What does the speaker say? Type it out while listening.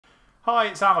Hi,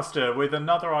 it's Alistair with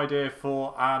another idea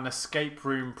for an escape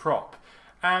room prop.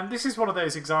 And this is one of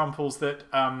those examples that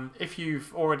if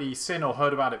you've already seen or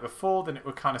heard about it before, then it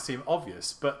would kind of seem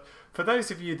obvious. But for those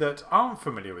of you that aren't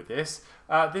familiar with this,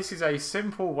 this is a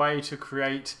simple way to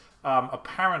create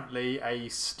apparently a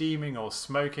steaming or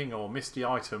smoking or misty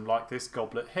item like this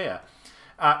goblet here.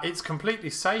 It's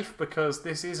completely safe because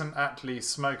this isn't actually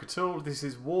smoke at all, this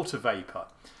is water vapour.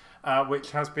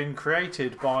 Which has been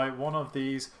created by one of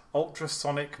these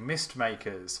ultrasonic mist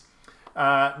makers.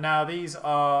 Now these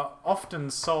are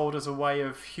often sold as a way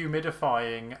of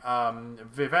humidifying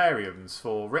vivariums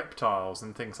for reptiles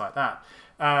and things like that.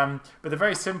 But they're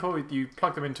very simple. You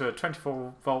plug them into a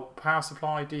 24-volt power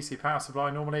supply, DC power supply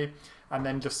normally, and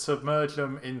then just submerge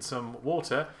them in some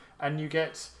water and you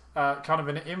get kind of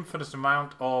an infinite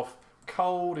amount of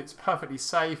cold. It's perfectly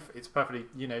safe. It's perfectly,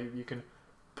 you can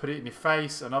put it in your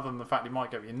face, and other than the fact it might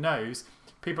go up your nose,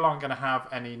 people aren't going to have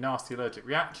any nasty allergic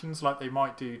reactions like they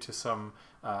might do to some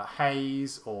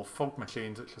haze or fog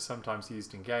machines, which are sometimes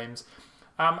used in games.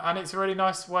 And it's a really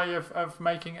nice way of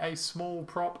making a small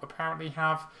prop apparently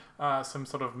have some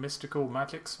sort of mystical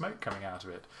magic smoke coming out of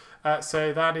it.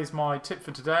 So that is my tip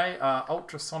for today,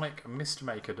 ultrasonic mist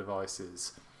maker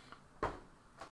devices.